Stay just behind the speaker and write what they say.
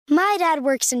My dad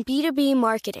works in B2B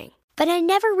marketing, but I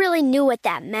never really knew what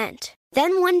that meant.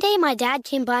 Then one day my dad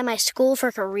came by my school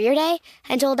for career day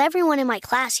and told everyone in my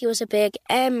class he was a big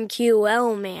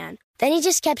MQL man. Then he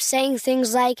just kept saying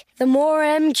things like, the more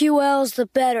MQLs, the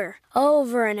better,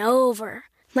 over and over.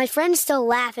 My friends still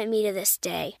laugh at me to this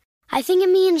day. I think it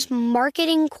means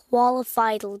marketing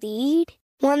qualified lead.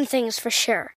 One thing's for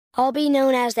sure, I'll be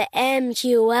known as the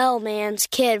MQL man's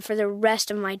kid for the rest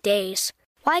of my days.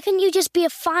 Why couldn't you just be a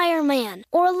fireman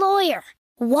or a lawyer?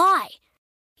 Why?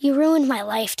 You ruined my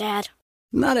life, Dad.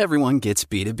 Not everyone gets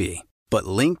B2B, but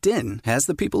LinkedIn has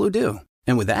the people who do.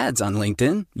 And with ads on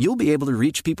LinkedIn, you'll be able to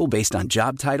reach people based on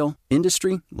job title,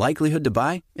 industry, likelihood to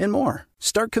buy, and more.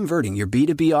 Start converting your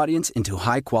B2B audience into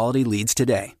high-quality leads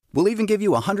today. We'll even give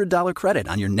you a $100 credit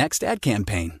on your next ad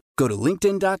campaign. Go to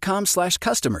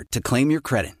linkedin.com/customer to claim your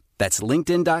credit. That's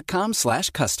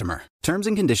linkedin.com/customer. Terms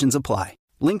and conditions apply.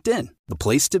 LinkedIn, the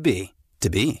place to be,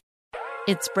 to be.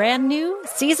 It's brand new,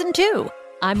 Season 2.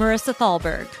 I'm Marissa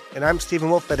Thalberg. And I'm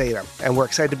Stephen Wolf Pereira. And we're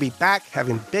excited to be back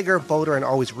having bigger, bolder, and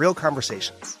always real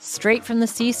conversations. Straight from the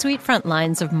C-suite front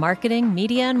lines of marketing,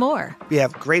 media, and more. We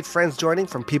have great friends joining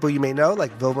from people you may know,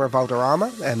 like Vilmer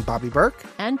Valderrama and Bobby Burke.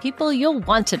 And people you'll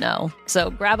want to know.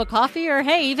 So grab a coffee or,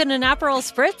 hey, even an Aperol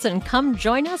Spritz and come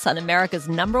join us on America's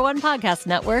 #1 podcast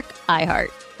network,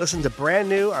 iHeart. Listen to Brand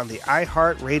New on the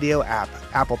iHeart Radio app,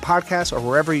 Apple Podcasts, or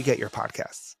wherever you get your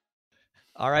podcasts.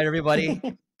 All right, everybody.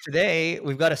 Today,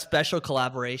 we've got a special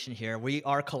collaboration here. We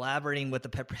are collaborating with the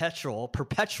Perpetual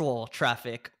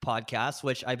Traffic podcast,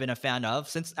 which I've been a fan of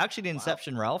since actually the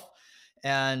inception, Ralph.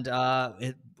 And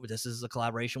this is a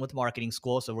collaboration with Marketing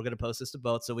School, so we're going to post this to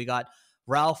both. So we got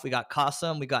Ralph, we got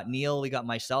Qasim, we got Neil, we got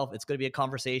myself. It's going to be a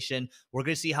conversation. We're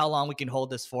going to see how long we can hold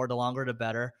this for. The longer, the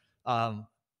better.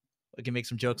 We can make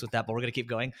some jokes with that, but we're going to keep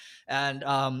going. And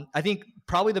I think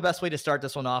probably the best way to start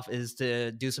this one off is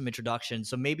to do some introductions.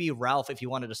 So maybe Ralph, if you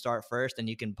wanted to start first, and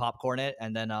you can popcorn it,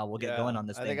 and then we'll get going on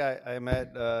this thing. I think I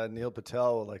met Neil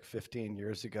Patel like 15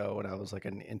 years ago when I was like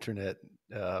an internet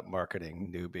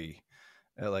marketing newbie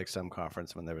at like some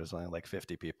conference when there was only like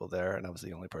 50 people there. And I was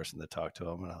the only person that talked to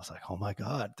him. And I was like, oh my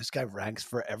God, this guy ranks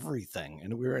for everything.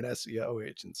 And we were an SEO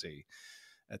agency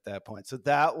at that point. So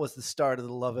that was the start of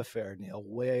the love affair, Neil,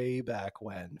 way back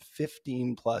when,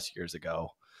 15 plus years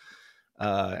ago.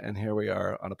 And here we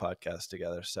are on a podcast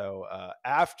together. So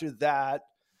after that,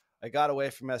 I got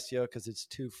away from SEO because it's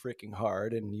too freaking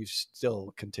hard, and you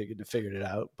still continued to figure it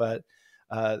out. But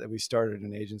we started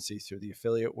an agency through the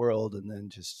affiliate world, and then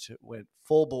just went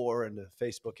full bore into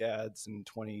Facebook ads in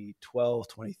 2012,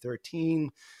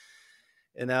 2013.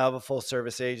 And now I have a full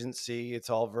service agency. It's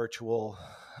all virtual.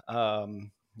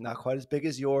 Not quite as big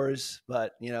as yours,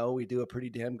 but we do a pretty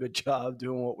damn good job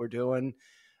doing what we're doing,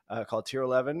 called Tier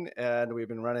 11. And we've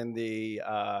been running the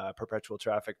Perpetual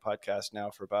Traffic podcast now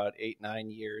for about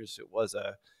 8-9 years. It was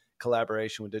a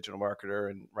collaboration with digital marketer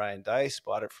and Ryan Dice.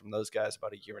 Bought it from those guys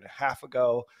about 1.5 years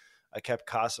ago. I kept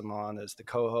Qasim on as the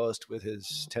co-host with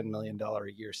his $10 million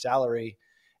a year salary.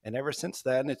 And ever since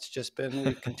then, it's just been,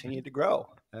 we've continued to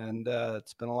grow. And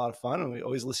it's been a lot of fun. And we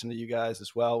always listen to you guys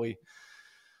as well.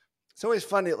 It's always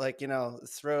fun to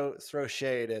throw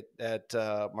shade at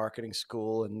Marketing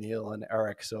School and Neil and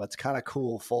Eric. So it's kind of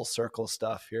cool, full circle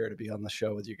stuff here to be on the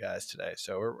show with you guys today.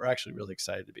 So we're actually really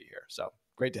excited to be here. So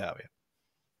great to have you.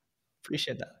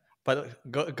 Appreciate that.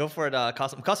 But go for it,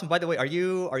 Qasim. Qasim, by the way, are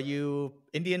you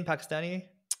Indian, Pakistani?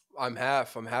 I'm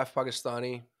half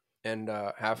Pakistani and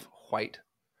half white.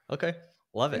 Okay,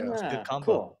 love it. It's a good combo.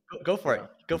 Cool. Go for it.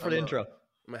 Go for the intro.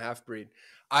 I'm a half breed.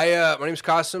 My name's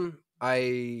Qasim.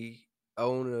 I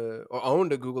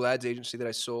owned a Google Ads agency that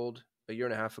I sold 1.5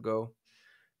 years ago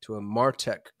to a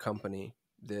MarTech company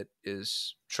that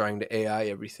is trying to AI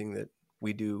everything that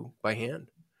we do by hand.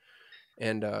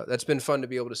 And that's been fun to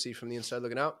be able to see from the inside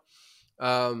looking out.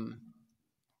 I'm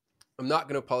not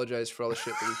going to apologize for all the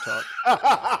shit that we've talked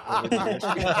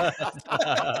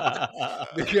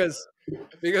because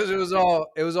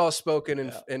it was all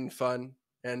spoken and fun.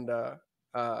 And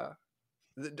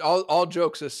all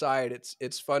jokes aside,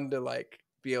 it's fun to like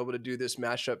be able to do this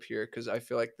mashup here because I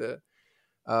feel like the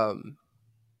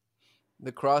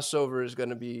crossover is going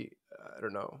to be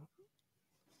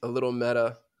a little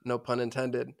meta, no pun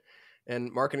intended.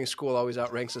 And Marketing School always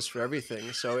outranks us for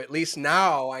everything. So at least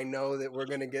now I know that we're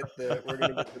gonna get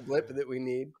the blip that we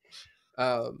need.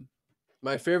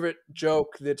 My favorite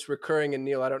joke that's recurring, and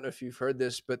Neil, I don't know if you've heard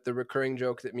this, but the recurring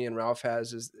joke that me and Ralph have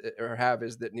is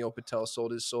that Neil Patel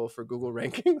sold his soul for Google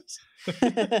rankings.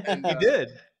 And, he did.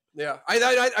 Yeah,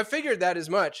 I figured that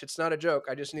as much. It's not a joke.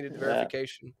 I just needed the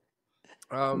verification.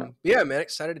 Yeah, man,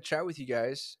 excited to chat with you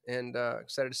guys and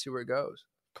excited to see where it goes.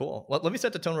 Cool. Well, let me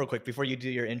set the tone real quick before you do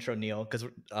your intro, Neil, because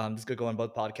this could go on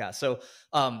both podcasts. So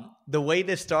the way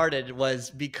this started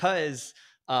was because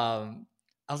I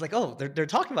was like, oh, they're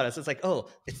talking about us. It's like, oh,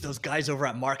 it's those guys over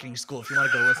at marketing school. If you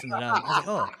want to go listen to them, I was like,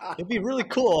 oh, it'd be really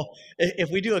cool if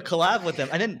we do a collab with them.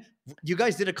 And then you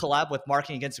guys did a collab with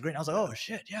Marketing Against the Grain. I was like, oh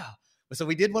shit, yeah. So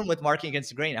we did one with Marketing Against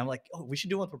the Grain. I'm like, oh, we should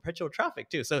do one with Perpetual Traffic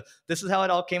too. So this is how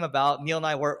it all came about. Neil and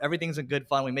I everything's in good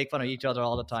fun. We make fun of each other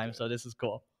all the time. So this is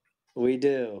cool. We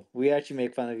do. We actually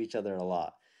make fun of each other a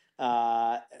lot.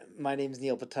 My name's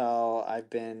Neil Patel. I've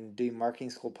been doing Marketing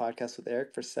School podcast with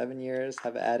Eric for 7 years.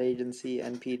 Have an ad agency,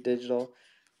 NP Digital,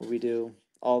 where we do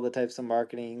all the types of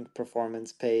marketing,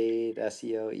 performance, paid,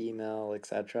 SEO, email,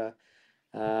 etc.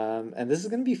 And this is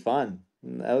going to be fun.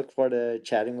 I look forward to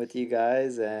chatting with you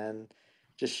guys and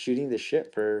just shooting the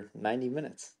shit for 90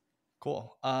 minutes.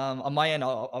 Cool. On my end,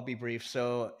 I'll be brief.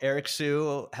 So Eric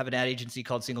Sue, have an ad agency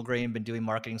called Single Grain, been doing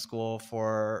marketing school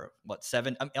for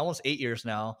almost 8 years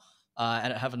now.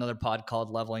 And I have another pod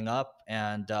called Leveling Up.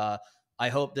 And I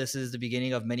hope this is the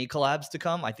beginning of many collabs to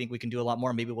come. I think we can do a lot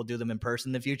more. Maybe we'll do them in person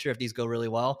in the future if these go really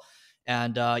well.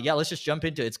 And let's just jump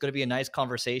into it. It's going to be a nice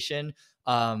conversation.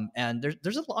 And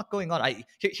there's a lot going on. I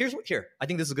think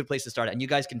this is a good place to start. And you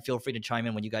guys can feel free to chime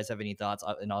in when you guys have any thoughts,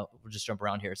 and we'll just jump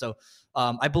around here. So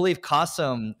I believe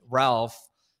Qasim, Ralph,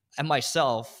 and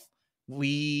myself,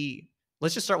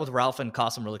 let's just start with Ralph and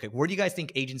Qasim really quick. Where do you guys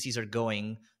think agencies are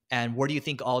going? And where do you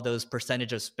think all those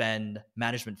percentage of spend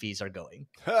management fees are going?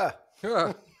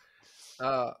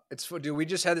 It's dude. We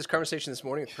just had this conversation this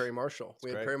morning with Perry Marshall.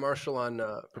 We had Perry Marshall on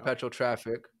Perpetual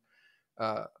Traffic.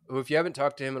 Who, if you haven't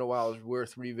talked to him in a while, is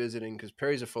worth revisiting because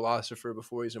Perry's a philosopher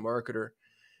before he's a marketer.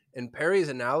 And Perry's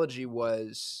analogy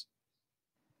was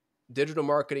digital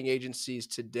marketing agencies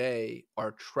today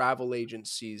are travel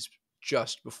agencies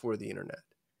just before the internet.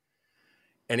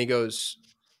 And he goes,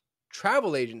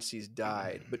 travel agencies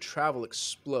died, but travel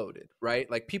exploded, right?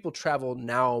 Like people travel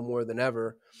now more than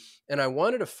ever. And I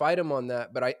wanted to fight him on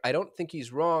that, but I don't think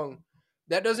he's wrong.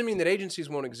 That doesn't mean that agencies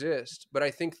won't exist, but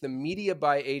I think the media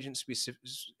buy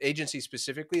agency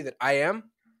specifically that I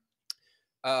am,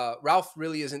 Ralph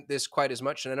really isn't this quite as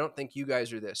much, and I don't think you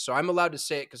guys are this. So I'm allowed to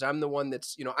say it because I'm the one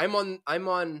that's, I'm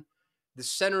on the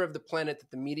center of the planet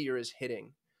that the media is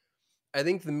hitting. I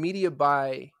think the media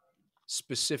buy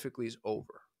specifically is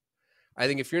over. I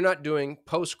think if you're not doing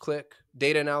post-click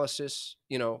data analysis,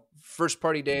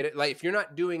 first-party data, like if you're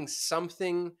not doing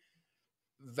something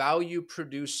value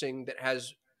producing that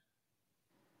has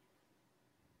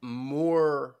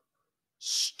more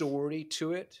story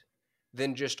to it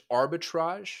than just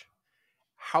arbitrage,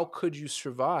 how could you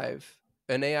survive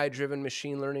an AI-driven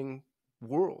machine learning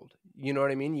world? You know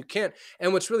what I mean? You can't.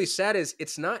 And what's really sad is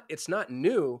it's not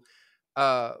new.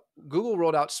 Google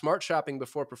rolled out Smart Shopping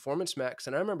before Performance Max.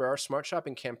 And I remember our Smart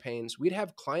Shopping campaigns, we'd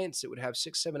have clients that would have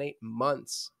 6, 7, 8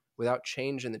 months without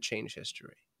change in the change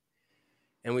history.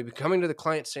 And we'd be coming to the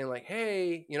client saying like,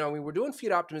 hey, we were doing feed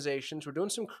optimizations, we're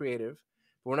doing some creative,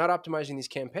 but we're not optimizing these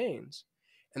campaigns.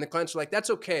 And the clients were like,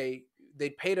 that's okay. They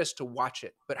paid us to watch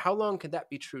it. But how long could that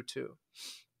be true too?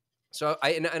 So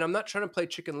and I'm not trying to play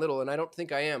Chicken Little, and I don't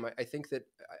think I am. I think that,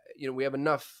 we have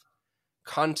enough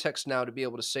context now to be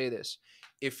able to say this.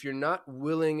 If you're not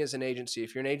willing as an agency,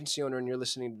 if you're an agency owner and you're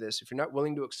listening to this, if you're not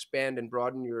willing to expand and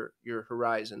broaden your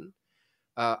horizon,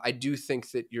 I do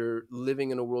think that you're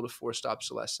living in a world of forced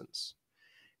obsolescence.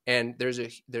 And there's a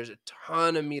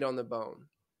ton of meat on the bone,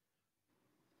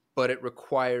 but it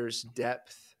requires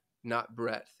depth, not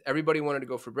breadth. Everybody wanted to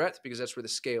go for breadth because that's where the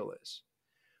scale is.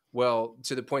 Well,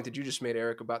 to the point that you just made,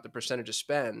 Eric, about the percentage of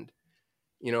spend,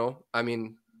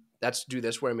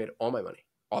 that's where I made all my money,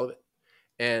 all of it.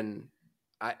 And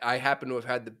I happen to have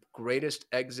had the greatest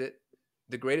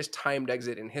timed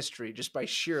exit in history just by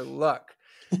sheer luck,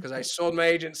 because I sold my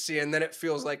agency and then it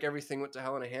feels like everything went to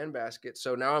hell in a handbasket.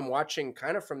 So now I'm watching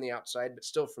kind of from the outside, but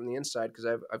still from the inside, because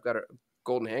I've got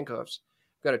golden handcuffs.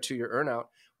 I've got a 2-year earnout.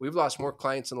 We've lost more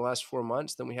clients in the last 4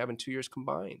 months than we have in 2 years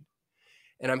combined.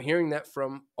 And I'm hearing that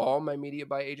from all my media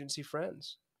buy agency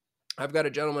friends. I've got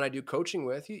a gentleman I do coaching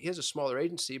with. He has a smaller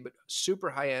agency, but super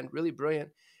high end, really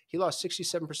brilliant. He lost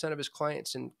 67% of his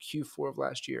clients in Q4 of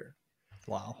last year.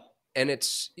 Wow. And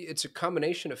it's a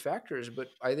combination of factors, but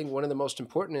I think one of the most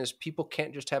important is people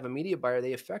can't just have a media buyer.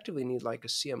 They effectively need like a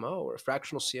CMO or a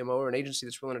fractional CMO or an agency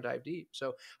that's willing to dive deep.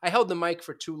 So I held the mic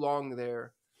for too long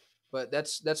there, but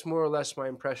that's more or less my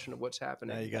impression of what's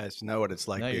happening. Now you guys know what it's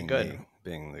like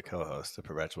being the co-host of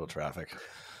Perpetual Traffic.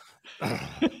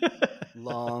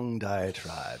 Long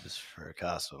diatribes for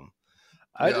Qasim.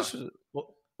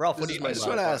 Ralph, what do you mean? I just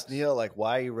want to ask Neil,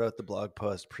 why you wrote the blog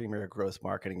post, Premier Growth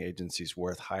Marketing Agencies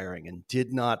Worth Hiring, and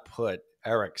did not put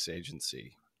Eric's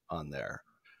agency on there.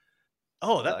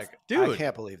 Oh, that's like, dude! I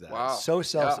can't believe that. Wow. So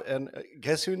self. Yeah. And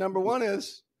guess who number one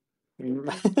is?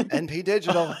 NP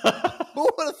Digital. Who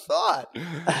would have thought?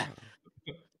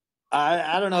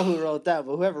 I don't know who wrote that,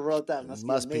 but whoever wrote that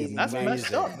must be amazing. That's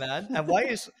messed up, man. And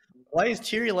why is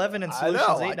Tier 11 and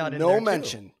Solutions 8 not in there? No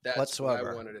mention That's whatsoever.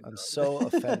 what I wanted to know. I'm so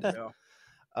offended.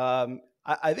 Yeah.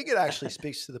 I think it actually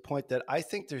speaks to the point that I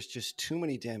think there's just too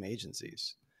many damn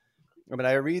agencies. I mean,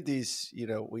 I read these,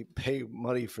 we pay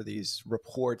money for these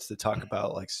reports that talk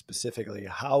about like specifically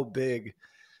how big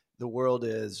the world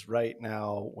is right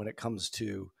now when it comes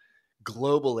to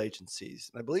global agencies.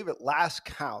 And I believe at last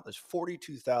count, there's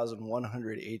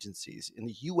 42,100 agencies in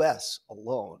the US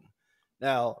alone.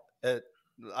 Now,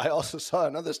 I also saw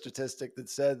another statistic that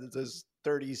said that there's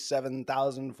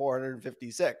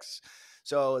 37,456.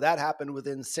 So that happened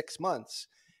within 6 months.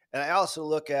 And I also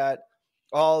look at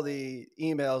all the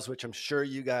emails, which I'm sure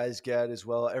you guys get as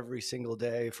well every single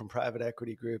day from private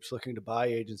equity groups looking to buy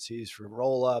agencies for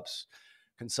roll-ups,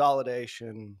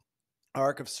 consolidation,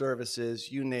 arc of services,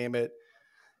 you name it.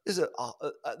 There's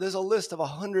a list of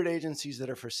 100 agencies that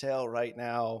are for sale right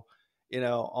now,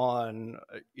 on,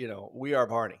 We Are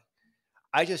Barney.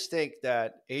 I just think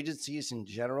that agencies in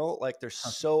general, like they're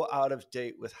so out of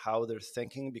date with how they're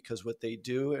thinking because what they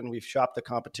do, and we've shopped the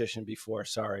competition before.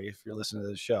 Sorry if you're listening to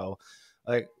the show.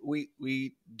 Like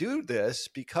we do this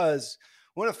because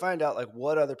we want to find out like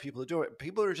what other people are doing.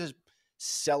 People are just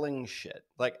selling shit.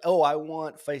 Like, oh, I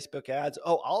want Facebook ads.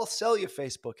 Oh, I'll sell you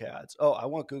Facebook ads. Oh, I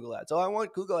want Google ads. Oh, I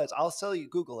want Google ads. I'll sell you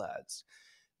Google ads.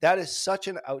 That is such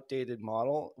an outdated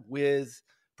model with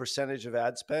percentage of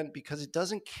ad spend because it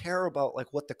doesn't care about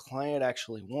like what the client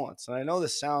actually wants. And I know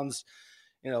this sounds,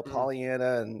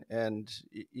 Pollyanna and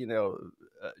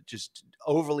just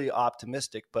overly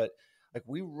optimistic, but like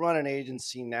we run an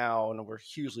agency now and we're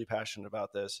hugely passionate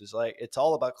about this is like, it's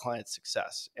all about client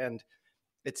success. And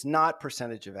it's not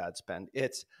percentage of ad spend.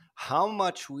 It's how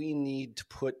much we need to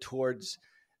put towards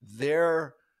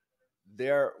the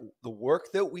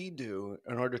work that we do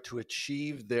in order to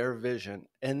achieve their vision.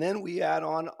 And then we add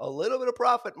on a little bit of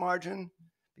profit margin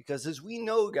because as we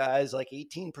know, guys, like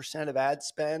 18% of ad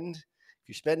spend, if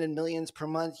you're spending millions per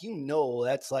month,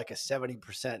 that's like a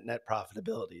 70% net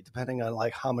profitability, depending on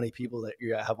like how many people that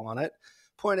you have on it.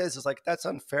 Point is like, that's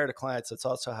unfair to clients. It's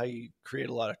also how you create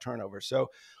a lot of turnover.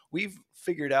 So we've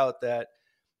figured out that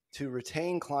to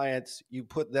retain clients, you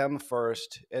put them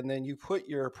first and then you put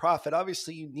your profit.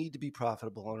 Obviously, you need to be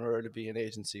profitable in order to be an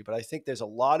agency. But I think there's a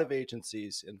lot of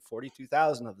agencies, and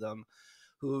 42,000 of them,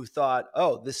 who thought,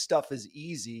 oh, this stuff is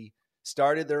easy,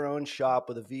 started their own shop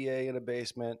with a VA in a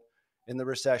basement in the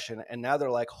recession. And now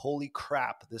they're like, holy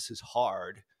crap, this is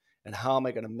hard. And how am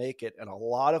I going to make it? And a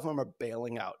lot of them are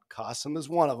bailing out. Cosm is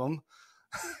one of them.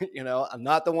 I'm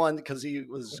not the one because he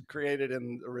was created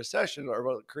in a recession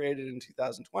or created in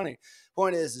 2020.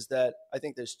 Point is that I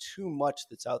think there's too much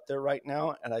that's out there right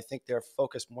now. And I think they're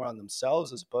focused more on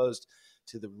themselves as opposed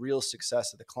to the real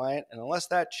success of the client. And unless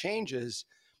that changes,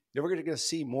 we're going to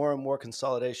see more and more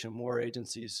consolidation, more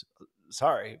agencies,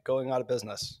 going out of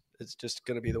business. It's just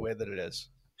going to be the way that it is.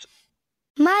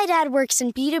 My dad works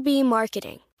in B2B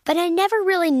marketing, but I never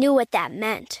really knew what that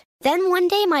meant. Then one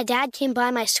day, my dad came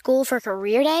by my school for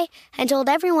career day and told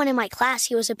everyone in my class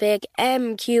he was a big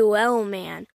MQL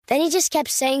man. Then he just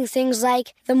kept saying things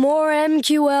like, the more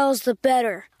MQLs, the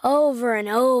better, over and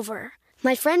over.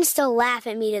 My friends still laugh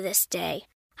at me to this day.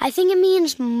 I think it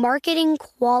means marketing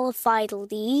qualified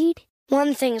lead.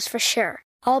 One thing's for sure,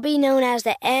 I'll be known as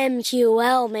the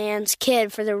MQL man's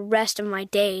kid for the rest of my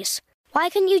days. Why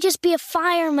couldn't you just be a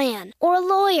fireman or a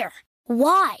lawyer?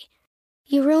 Why?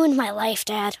 You ruined my life,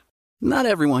 Dad. Not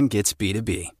everyone gets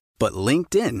B2B, but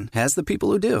LinkedIn has the people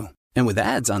who do. And with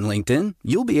ads on LinkedIn,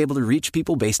 you'll be able to reach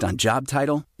people based on job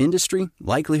title, industry,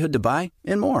 likelihood to buy,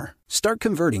 and more. Start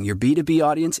converting your B2B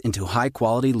audience into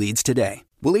high-quality leads today.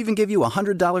 We'll even give you a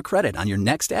 $100 credit on your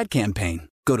next ad campaign.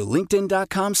 Go to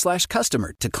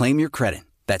linkedin.com/customer to claim your credit.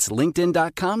 That's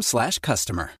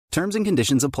linkedin.com/customer. Terms and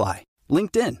conditions apply.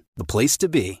 LinkedIn, the place to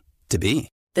be, to be.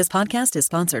 This podcast is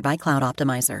sponsored by Cloud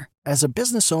Optimizer. As a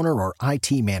business owner or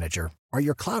IT manager, are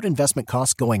your cloud investment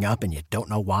costs going up and you don't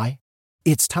know why?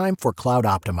 It's time for Cloud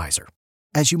Optimizer.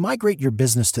 As you migrate your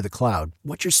business to the cloud,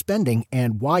 what you're spending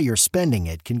and why you're spending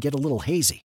it can get a little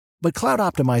hazy. But Cloud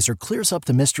Optimizer clears up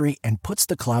the mystery and puts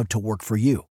the cloud to work for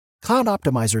you. Cloud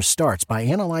Optimizer starts by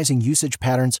analyzing usage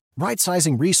patterns,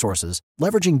 right-sizing resources,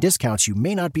 leveraging discounts you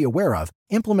may not be aware of,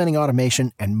 implementing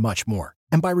automation, and much more.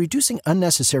 And by reducing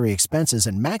unnecessary expenses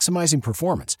and maximizing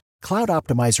performance, Cloud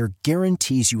Optimizer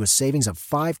guarantees you a savings of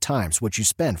 5 times what you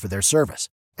spend for their service.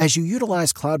 As you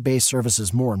utilize cloud-based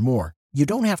services more and more, You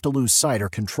don't have to lose sight or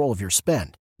control of your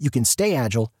spend. You can stay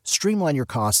agile, streamline your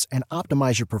costs, and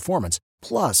optimize your performance,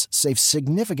 plus save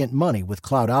significant money with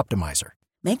Cloud Optimizer.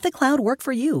 Make the cloud work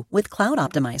for you with Cloud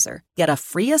Optimizer. Get a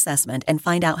free assessment and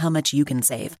find out how much you can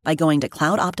save by going to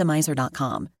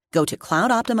cloudoptimizer.com. Go to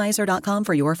cloudoptimizer.com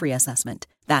for your free assessment.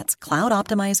 That's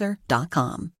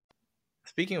cloudoptimizer.com.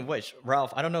 Speaking of which,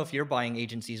 Ralph, I don't know if you're buying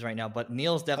agencies right now, but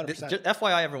Neil's definitely, just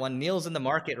FYI, everyone, Neil's in the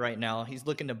market right now. He's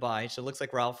looking to buy. So it looks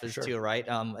like Ralph is too, right?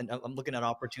 And I'm looking at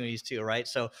opportunities too, right?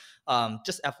 So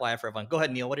just FYI for everyone. Go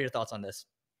ahead, Neil. What are your thoughts on this?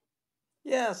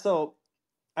 Yeah, so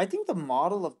I think the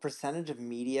model of percentage of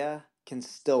media can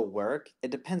still work.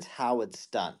 It depends how it's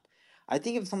done. I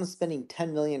think if someone's spending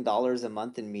 $10 million a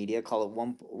month in media, call it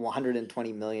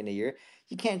 120 million a year,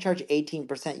 you can't charge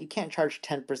 18%, you can't charge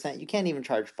 10%, you can't even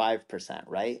charge 5%,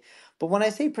 right? But when I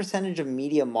say percentage of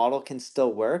media model can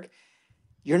still work,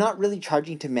 you're not really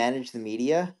charging to manage the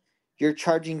media. You're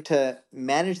charging to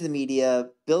manage the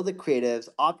media, build the creatives,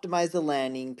 optimize the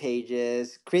landing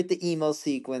pages, create the email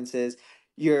sequences.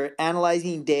 You're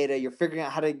analyzing data, you're figuring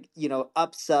out how to,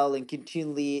 upsell and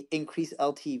continually increase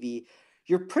LTV.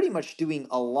 You're pretty much doing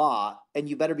a lot, and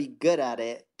you better be good at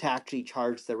it to actually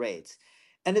charge the rates.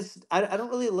 And I don't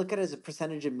really look at it as a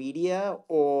percentage of media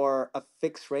or a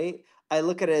fixed rate. I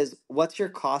look at it as what's your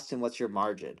cost and what's your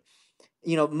margin.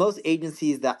 Most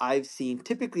agencies that I've seen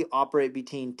typically operate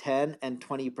between 10 and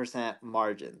 20%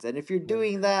 margins. And if you're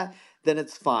doing that, then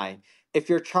it's fine. If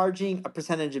you're charging a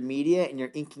percentage of media and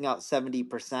you're inking out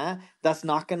 70%, that's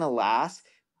not going to last.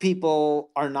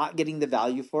 People are not getting the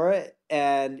value for it,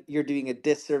 and you're doing a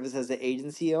disservice as an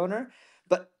agency owner.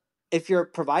 But if you're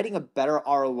providing a better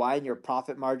ROI and your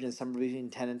profit margin is somewhere between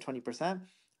 10 and 20%,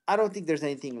 I don't think there's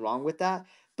anything wrong with that.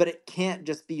 But it can't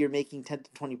just be you're making 10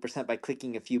 to 20% by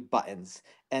clicking a few buttons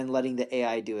and letting the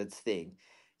AI do its thing.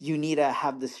 You need to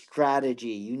have the strategy.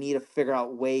 You need to figure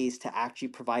out ways to actually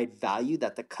provide value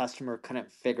that the customer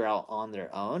couldn't figure out on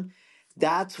their own.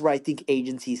 That's where I think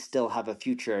agencies still have a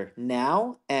future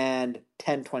now and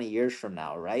 10, 20 years from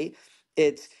now, right?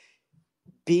 It's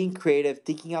being creative,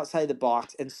 thinking outside the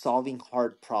box, and solving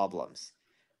hard problems,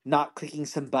 not clicking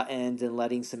some buttons and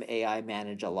letting some AI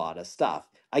manage a lot of stuff.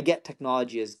 I get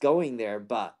technology is going there,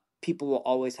 but people will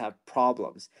always have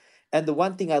problems. And the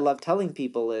one thing I love telling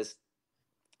people is,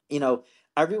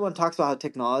 everyone talks about how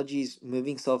technology is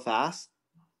moving so fast,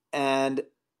 and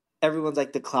everyone's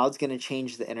like, the cloud's going to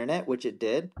change the internet, which it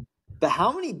did. But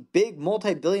how many big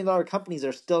multi-billion-dollar companies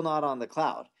are still not on the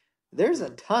cloud? There's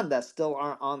a ton that still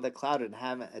aren't on the cloud and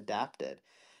haven't adapted.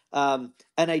 And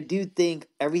I do think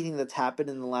everything that's happened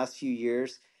in the last few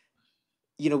years,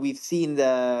 we've seen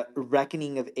the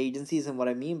reckoning of agencies. And what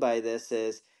I mean by this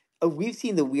is we've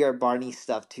seen the We Are Barney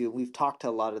stuff too. We've talked to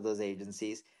a lot of those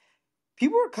agencies.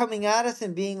 People are coming at us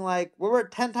and being like, we're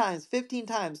at 10 times, 15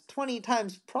 times, 20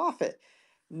 times profit.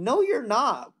 No, you're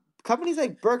not. Companies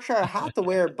like Berkshire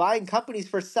Hathaway are buying companies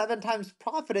for 7 times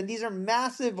profit. And these are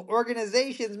massive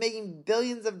organizations making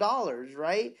billions of dollars,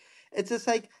 right? It's just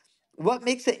like, what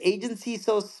makes an agency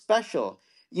so special?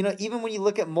 Even when you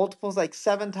look at multiples like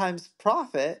 7 times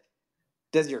profit,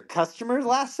 does your customers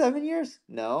last 7 years?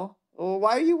 No. Well,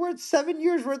 why are you worth 7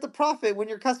 years worth of profit when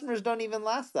your customers don't even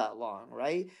last that long,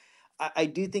 right? I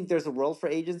do think there's a world for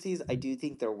agencies. I do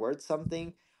think they're worth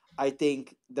something. I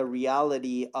think the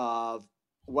reality of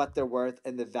what they're worth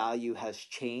and the value has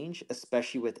changed,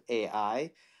 especially with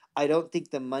AI. I don't think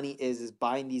the money is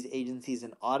buying these agencies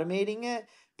and automating it,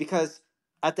 because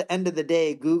at the end of the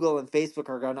day, Google and Facebook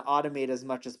are going to automate as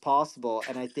much as possible.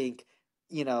 And I think,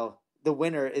 the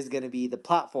winner is going to be the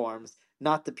platforms,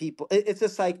 not the people. It's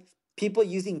just like people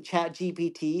using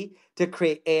ChatGPT to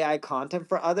create AI content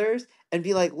for others and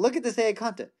be like, look at this AI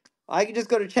content. I can just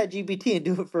go to ChatGPT and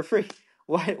do it for free.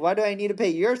 Why do I need to pay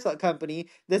your company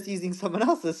that's using someone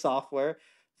else's software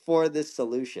for this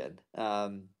solution?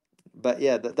 But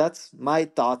yeah, that's my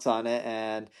thoughts on it.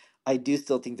 And I do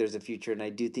still think there's a future. And I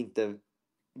do think the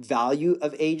value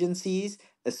of agencies,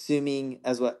 assuming,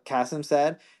 as what Kasim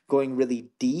said, going really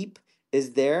deep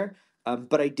is there.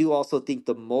 But I do also think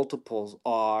the multiples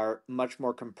are much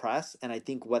more compressed. And I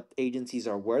think what agencies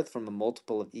are worth from a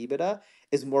multiple of EBITDA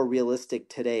is more realistic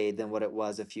today than what it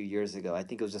was a few years ago. I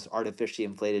think it was just artificially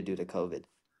inflated due to COVID.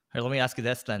 Let me ask you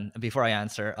this then, before I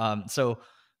answer. So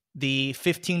the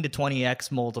 15 to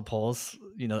 20x multiples,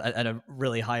 at a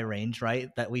really high range, right,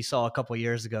 that we saw a couple of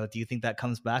years ago, do you think that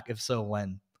comes back? If so,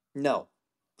 when? No.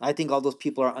 I think all those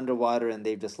people are underwater and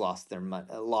they've just lost their money.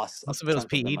 Most of it was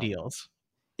PE deals.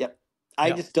 Yep.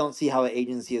 I just don't see how an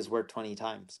agency is worth 20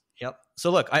 times. Yep.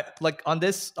 So look, I like on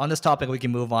this topic, we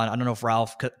can move on. I don't know if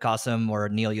Ralph, Qasim, or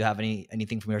Neil, you have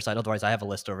anything from your side. Otherwise, I have a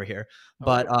list over here.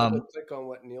 But click on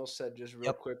what Neil said just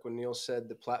real quick. When Neil said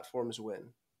the platforms win,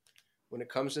 when it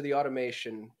comes to the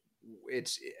automation,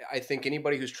 I think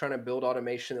anybody who's trying to build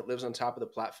automation that lives on top of the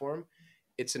platform,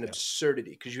 it's an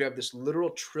absurdity, because you have this literal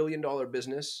 $1 trillion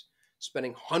business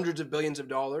spending hundreds of billions of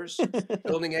dollars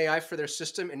building AI for their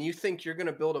system, and you think you're going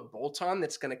to build a bolt-on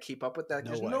that's going to keep up with that?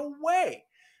 There's no way.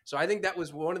 So I think that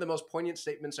was one of the most poignant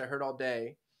statements I heard all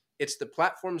day. It's the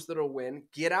platforms that'll win.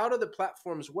 Get out of the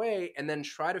platform's way and then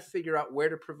try to figure out where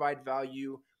to provide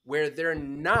value where they're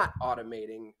not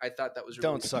automating. I thought that was really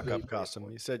Don't suck up,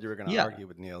 Qasim. You said you were going to argue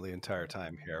with Neil the entire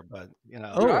time here, but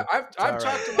I've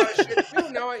talked about shit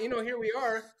too. Now here we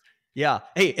are. Yeah.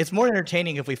 Hey, it's more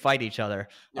entertaining if we fight each other.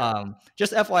 Yeah.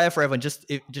 Just FYI for everyone,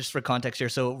 just for context here.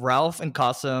 So Ralph and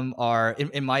Qasim are,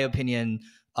 in my opinion,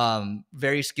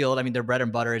 very skilled. I mean, their bread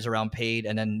and butter is around paid,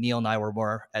 and then Neil and I were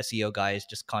more SEO guys.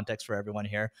 Just context for everyone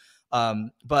here.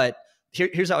 But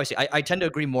here's how I see it. I tend to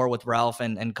agree more with Ralph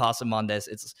and Qasim on this.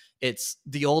 It's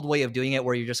the old way of doing it,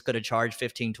 where you're just going to charge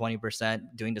 15-20%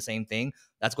 doing the same thing.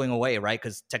 That's going away, right?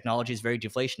 Because technology is very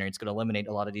deflationary. It's going to eliminate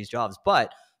a lot of these jobs.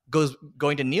 But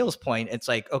going to Neil's point, it's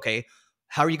like, okay,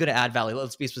 how are you going to add value?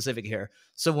 Let's be specific here.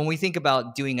 So when we think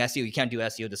about doing SEO, you can't do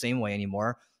SEO the same way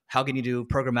anymore. How can you do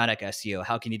programmatic SEO?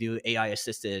 How can you do AI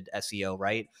assisted SEO,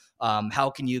 right? How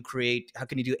can you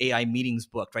do AI meetings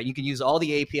booked, right? You can use all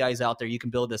the APIs out there. You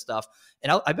can build this stuff.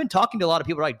 And I've been talking to a lot of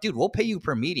people like, dude, we'll pay you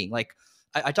per meeting. Like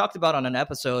I talked about on an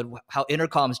episode how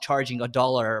Intercom's charging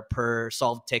 $1 per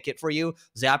solved ticket for you.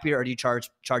 Zapier already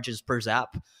charges per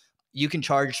zap. You can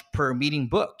charge per meeting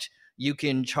booked. You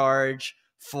can charge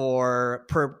for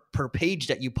per page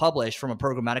that you publish from a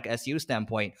programmatic SEO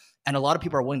standpoint. And a lot of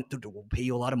people are willing to pay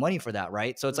you a lot of money for that,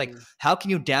 right? So it's like, how can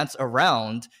you dance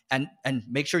around and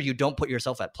make sure you don't put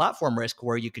yourself at platform risk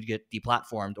where you could get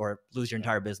deplatformed or lose your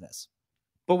entire business?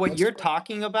 But what you're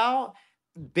talking about,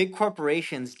 big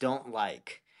corporations don't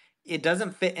like. It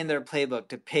doesn't fit in their playbook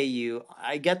to pay you.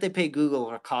 I get they pay Google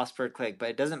for cost per click, but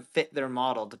it doesn't fit their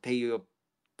model to pay you a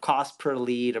cost per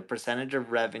lead, a percentage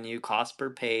of revenue, cost per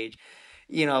page.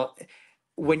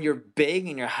 When you're big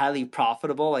and you're highly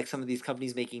profitable, like some of these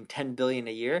companies making $10 billion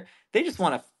a year, they just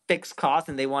want to fix costs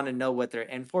and they want to know what they're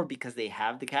in for because they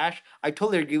have the cash. I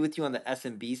totally agree with you on the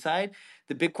SMB side.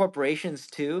 The big corporations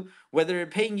too, whether they're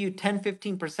paying you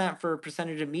 10-15% for a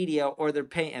percentage of media, or they're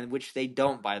paying, and which they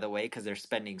don't, by the way, because they're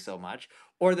spending so much,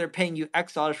 or they're paying you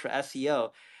X dollars for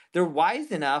SEO, they're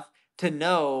wise enough to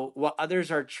know what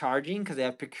others are charging because they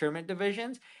have procurement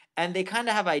divisions, and they kind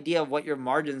of have an idea of what your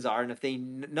margins are. And if they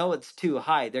know it's too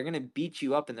high, they're going to beat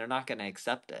you up and they're not going to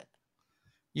accept it.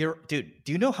 Dude,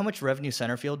 do you know how much revenue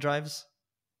Centerfield drives?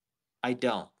 I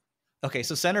don't. Okay,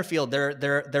 so Centerfield,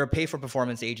 they're a pay for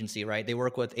performance agency, right? They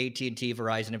work with AT&T,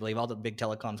 Verizon, I believe, all the big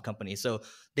telecoms companies. So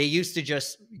they used to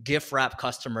just gift wrap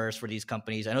customers for these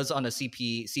companies. I know it's on a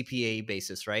CPA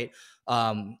basis, right?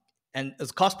 And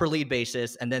it's cost per lead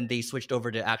basis. And then they switched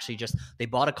over to actually they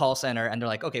bought a call center and they're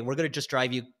like, okay, we're going to just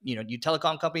drive you, you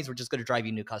telecom companies, we're just going to drive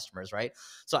you new customers, right?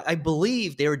 So I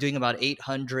believe they were doing about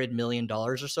 $800 million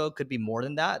or so, could be more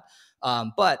than that.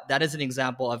 But that is an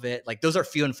example of it. Like those are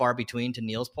few and far between, to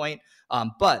Neil's point,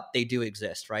 but they do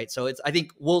exist, right? So I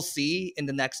think we'll see in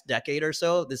the next decade or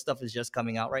so. This stuff is just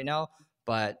coming out right now,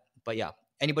 but yeah.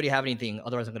 Anybody have anything?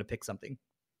 Otherwise, I'm going to pick something.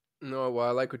 No, well, I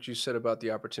like what you said about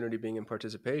the opportunity being in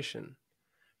participation,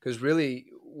 because really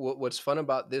what's fun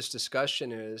about this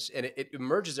discussion is, and it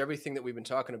merges everything that we've been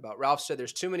talking about. Ralph said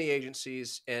there's too many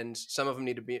agencies and some of them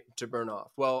need to burn off.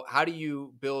 Well, how do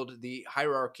you build the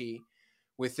hierarchy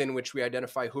within which we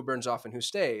identify who burns off and who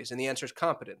stays? And the answer is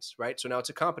competence, right? So now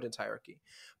it's a competence hierarchy.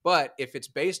 But if it's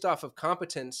based off of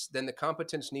competence, then the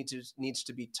competence needs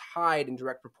to be tied in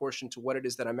direct proportion to what it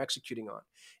is that I'm executing on.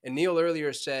 And Neil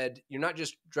earlier said, you're not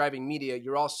just driving media,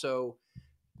 you're also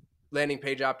landing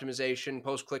page optimization,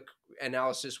 post-click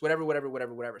analysis,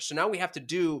 whatever. So now we have to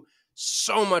do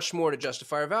so much more to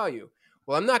justify our value.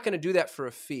 Well, I'm not going to do that for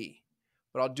a fee,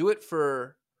 but I'll do it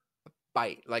for a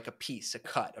bite, like a piece, a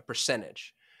cut, a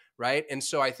percentage. Right. And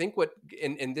so I think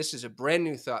and this is a brand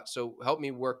new thought, so help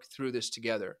me work through this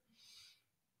together.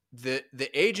 The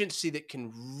agency that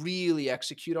can really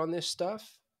execute on this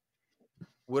stuff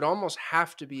would almost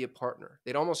have to be a partner.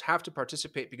 They'd almost have to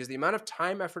participate, because the amount of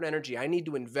time, effort, energy I need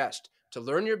to invest to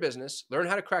learn your business, learn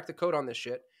how to crack the code on this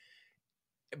shit,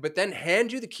 but then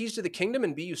hand you the keys to the kingdom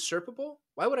and be usurpable.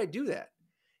 Why would I do that?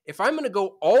 If I'm going to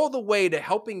go all the way to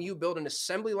helping you build an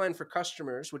assembly line for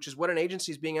customers, which is what an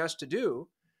agency is being asked to do,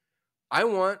 I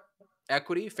want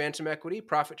equity, phantom equity,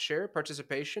 profit share,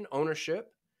 participation,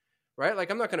 ownership, right? Like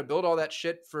I'm not going to build all that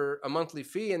shit for a monthly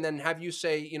fee and then have you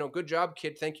say, you know, good job,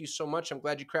 kid. Thank you so much. I'm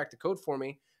glad you cracked the code for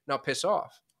me. Now piss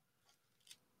off.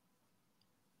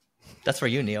 That's for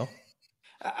you, Neil.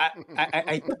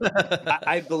 I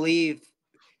believe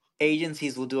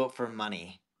agencies will do it for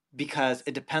money because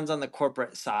it depends on the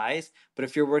corporate size. But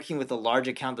if you're working with a large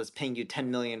account that's paying you $10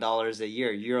 million a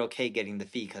year, you're okay getting the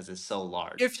fee because it's so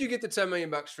large. If you get the $10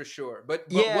 million for sure. But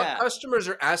what customers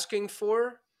are asking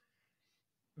for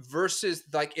versus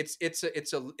like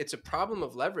it's a problem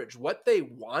of leverage. What they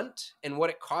want and what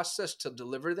it costs us to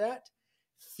deliver that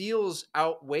feels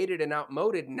outweighed and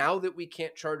outmoded now that we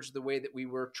can't charge the way that we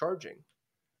were charging.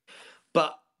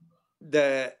 But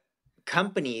the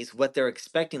companies, what they're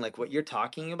expecting, like what you're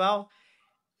talking about,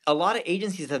 a lot of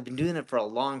agencies have been doing it for a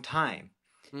long time.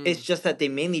 It's just that they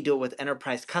mainly do it with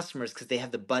enterprise customers because they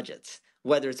have the budgets.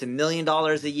 Whether it's $1 million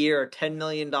a year or $10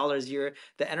 million a year,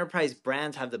 the enterprise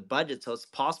brands have the budget, so it's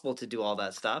possible to do all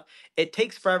that stuff. It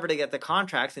takes forever to get the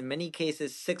contracts, in many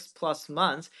cases 6+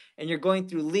 months, and you're going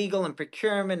through legal and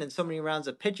procurement and so many rounds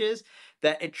of pitches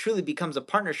that it truly becomes a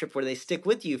partnership where they stick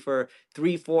with you for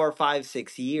 3, 4, 5,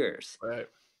 6 years.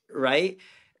 Right?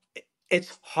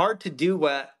 It's hard to do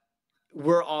what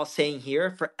we're all saying here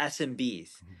for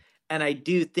SMBs. And I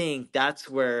do think that's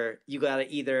where you got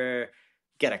to either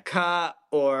get a cut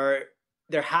or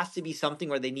there has to be something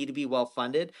where they need to be well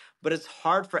funded. But it's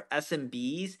hard for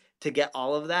SMBs to get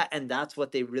all of that. And that's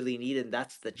what they really need. And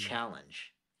that's the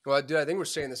challenge. Well, dude, I think we're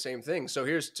saying the same thing. So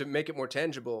here's to make it more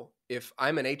tangible. If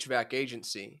I'm an HVAC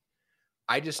agency,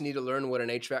 I just need to learn what an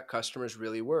HVAC customer is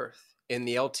really worth in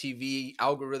the LTV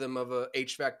algorithm of a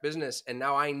HVAC business. And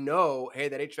now I know, hey,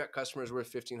 that HVAC customer is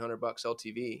worth $1,500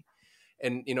 LTV.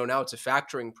 And, you know, now it's a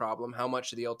factoring problem. How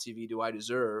much of the LTV do I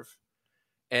deserve?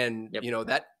 And, you know,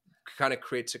 that kind of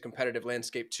creates a competitive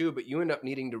landscape too, but you end up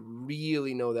needing to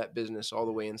really know that business all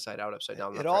the way inside out, upside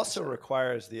down. It also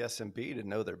requires the SMB to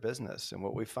know their business. And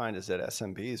what we find is that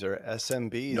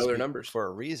SMBs know their numbers for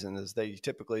a reason, is they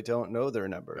typically don't know their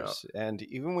numbers. Yeah. And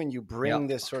even when you bring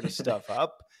this sort of stuff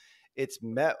up, it's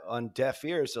met on deaf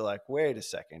ears. They're like, wait a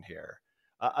second here.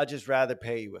 I'd just rather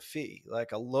pay you a fee,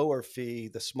 like a lower fee.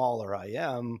 The smaller I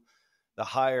am, the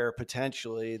higher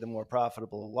potentially, the more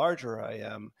profitable, the larger I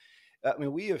am. I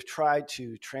mean, we have tried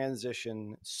to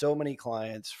transition so many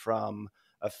clients from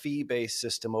a fee-based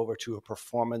system over to a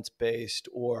performance-based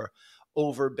or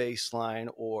over baseline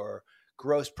or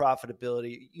gross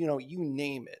profitability, you know, you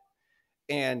name it.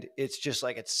 And it's just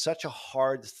like, it's such a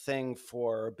hard thing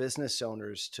for business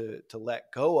owners to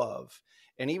let go of.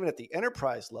 And even at the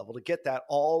enterprise level, to get that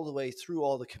all the way through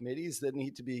all the committees that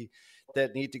need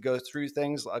to go through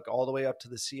things, like all the way up to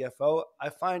the CFO, I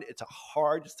find it's a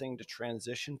hard thing to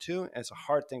transition to. And it's a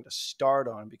hard thing to start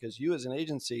on, because you as an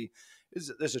agency,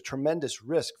 there's a tremendous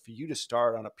risk for you to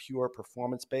start on a pure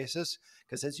performance basis.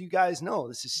 Because as you guys know,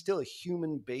 this is still a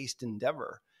human-based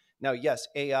endeavor. Now, yes,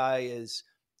 AI is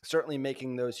certainly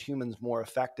making those humans more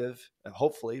effective and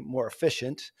hopefully more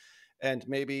efficient, and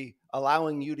maybe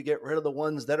allowing you to get rid of the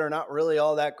ones that are not really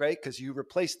all that great because you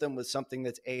replace them with something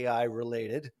that's AI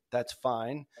related. That's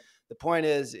fine. The point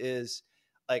is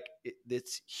like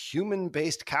it's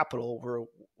human-based capital we're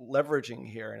leveraging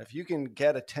here. And if you can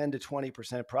get a 10 to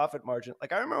 20% profit margin,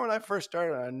 like I remember when I first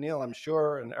started on Neil, I'm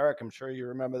sure, and Eric, I'm sure you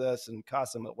remember this, and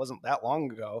Qasim, it wasn't that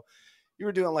long ago. You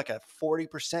were doing like a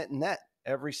 40% net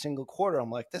every single quarter. I'm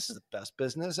like, this is the best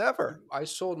business ever. I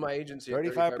sold my agency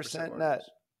 35% net.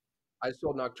 I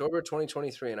sold in October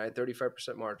 2023 and I had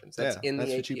 35% margins. That's in the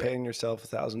APA. That's what you paying yourself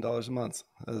 $1,000 a month.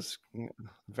 That's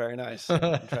very nice. I'm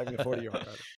driving a 40-year-old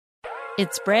car.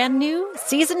 It's brand new,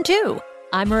 season 2.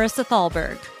 I'm Marissa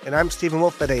Thalberg. And I'm Stephen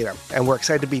Wolf Bedeta. And we're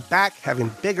excited to be back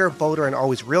having bigger, bolder, and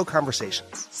always real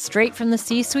conversations. Straight from the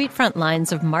C-suite front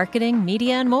lines of marketing,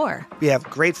 media, and more. We have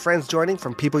great friends joining,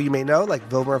 from people you may know,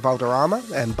 like Wilmer Valderrama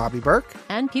and Bobby Burke.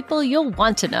 And people you'll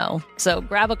want to know. So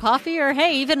grab a coffee or,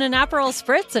 hey, even an Aperol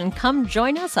Spritz and come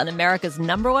join us on America's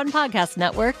 #1 podcast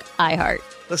network, iHeart.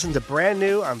 Listen to Brand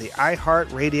New on the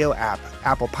iHeart Radio app,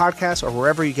 Apple Podcasts, or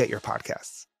wherever you get your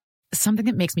podcasts. Something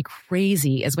that makes me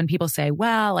crazy is when people say,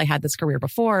 well, I had this career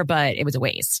before, but it was a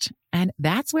waste. And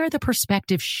that's where the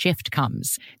perspective shift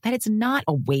comes, that it's not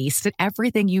a waste, that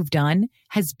everything you've done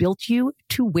has built you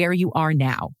to where you are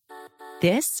now.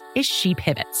 This is She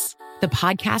Pivots, the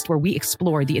podcast where we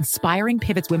explore the inspiring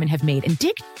pivots women have made and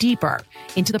dig deeper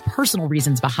into the personal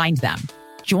reasons behind them.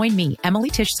 Join me, Emily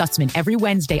Tish Sussman, every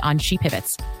Wednesday on She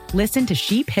Pivots. Listen to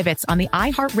She Pivots on the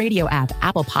iHeartRadio app,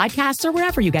 Apple Podcasts, or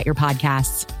wherever you get your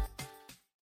podcasts.